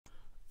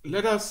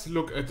Let us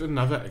look at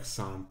another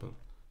example.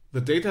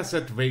 The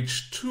dataset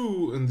wage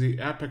 2 in the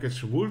air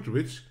package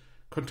Woolwich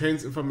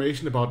contains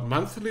information about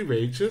monthly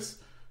wages,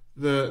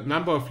 the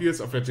number of years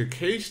of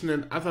education,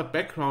 and other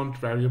background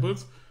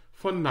variables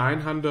for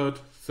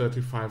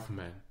 935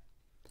 men.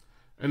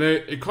 And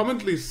a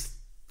commonly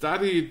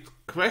studied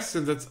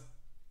question that's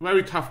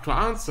very tough to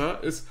answer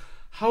is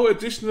how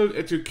additional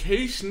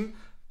education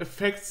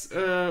affects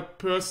a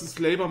person's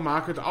labor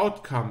market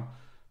outcome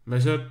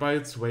measured by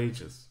its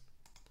wages.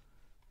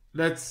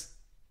 Let's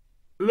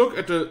look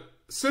at a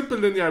simple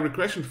linear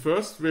regression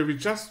first, where we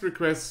just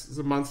regress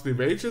the monthly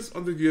wages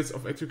on the years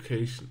of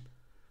education.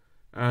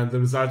 And the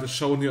result is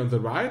shown here on the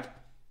right.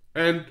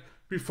 And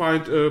we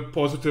find a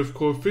positive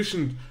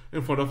coefficient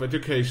in front of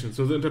education.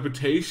 So the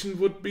interpretation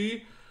would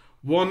be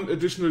one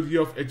additional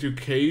year of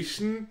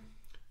education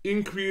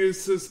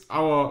increases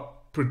our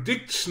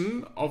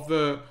prediction of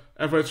the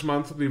average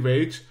monthly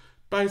wage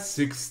by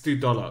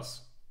 $60.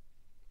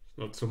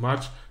 Not so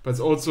much, but it's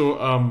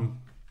also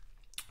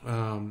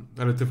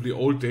relatively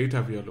old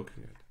data we are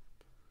looking at.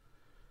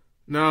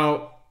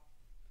 Now,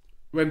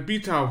 when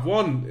beta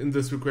 1 in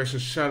this regression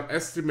shall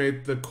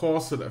estimate the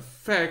causal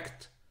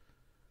effect,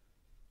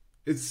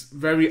 it's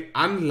very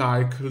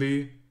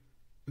unlikely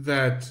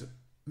that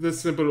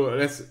this simple or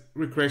less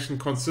regression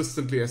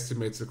consistently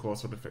estimates the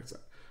causal effects.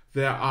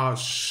 There are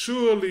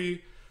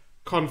surely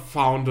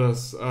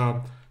confounders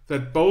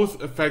that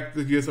both affect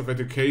the years of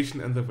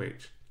education and the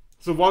wage.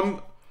 So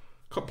one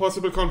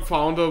possible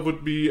confounder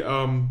would be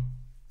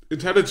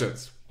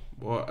intelligence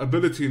or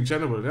ability in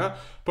general. Yeah,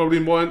 probably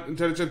more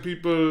intelligent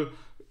people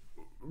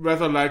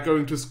rather like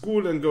going to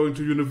school and going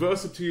to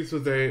university, so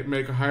they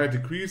make a higher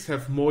degrees,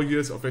 have more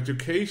years of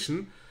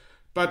education.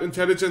 But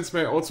intelligence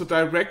may also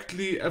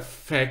directly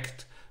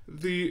affect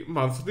the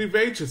monthly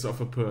wages of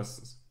a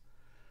person.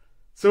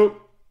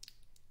 So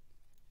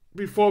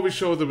before we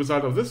show the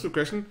result of this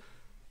regression,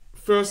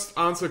 first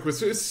answer a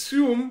question.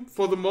 Assume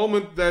for the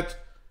moment that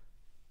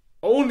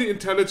only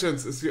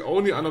intelligence is the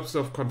only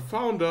unobserved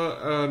confounder,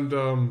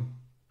 and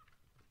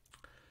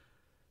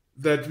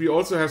that we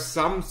also have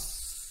some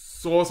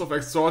source of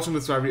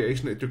exogenous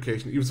variation in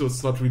education, even though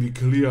it's not really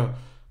clear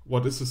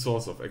what is the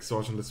source of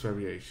exogenous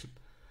variation.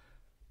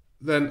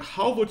 Then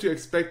how would you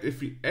expect if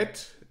we add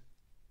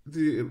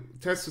the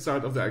test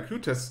result of the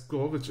IQ test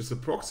score, which is a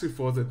proxy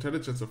for the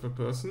intelligence of a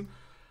person,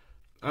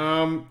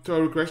 to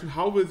a regression,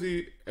 how will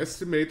the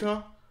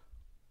estimator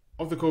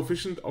of the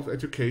coefficient of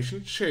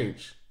education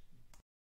change?